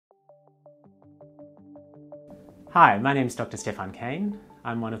Hi, my name is Dr. Stefan Kane.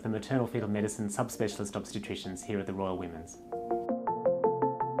 I'm one of the Maternal Fetal Medicine Subspecialist Obstetricians here at the Royal Women's.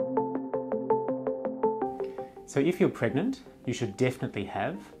 So if you're pregnant, you should definitely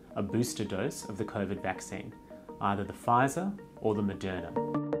have a booster dose of the COVID vaccine, either the Pfizer or the Moderna.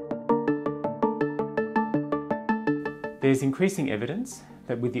 There's increasing evidence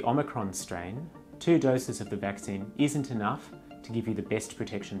that with the Omicron strain, 2 doses of the vaccine isn't enough to give you the best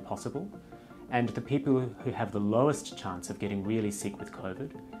protection possible, and the people who have the lowest chance of getting really sick with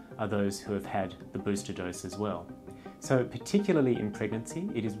COVID are those who have had the booster dose as well. So particularly in pregnancy,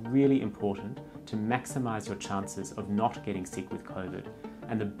 it is really important to maximise your chances of not getting sick with COVID,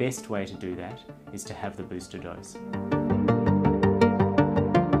 and the best way to do that is to have the booster dose.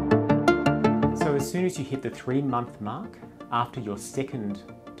 So as soon as you hit the 3-month mark after your second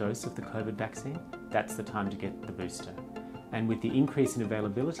dose of the COVID vaccine, that's the time to get the booster. And with the increase in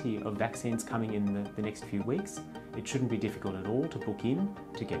availability of vaccines coming in the next few weeks, it shouldn't be difficult at all to book in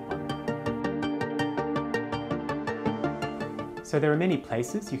to get one. So there are many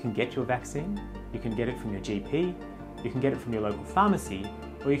places you can get your vaccine. You can get it from your GP, you can get it from your local pharmacy,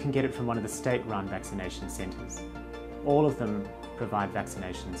 or you can get it from one of the state-run vaccination centres. All of them provide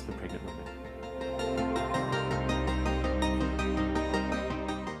vaccinations for pregnant women.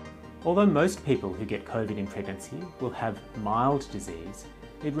 Although most people who get COVID in pregnancy will have mild disease,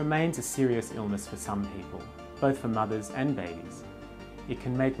 it remains a serious illness for some people, both for mothers and babies. It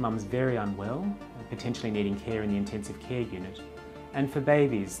can make mums very unwell, potentially needing care in the intensive care unit. And for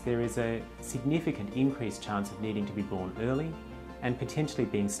babies, there is a significant increased chance of needing to be born early and potentially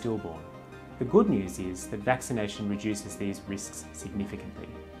being stillborn. The good news is that vaccination reduces these risks significantly.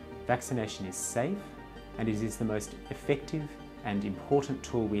 Vaccination is safe, and it is the most effective and important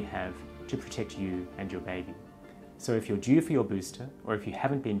tool we have to protect you and your baby. So if you're due for your booster, or if you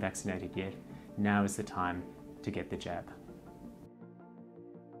haven't been vaccinated yet, now is the time to get the jab.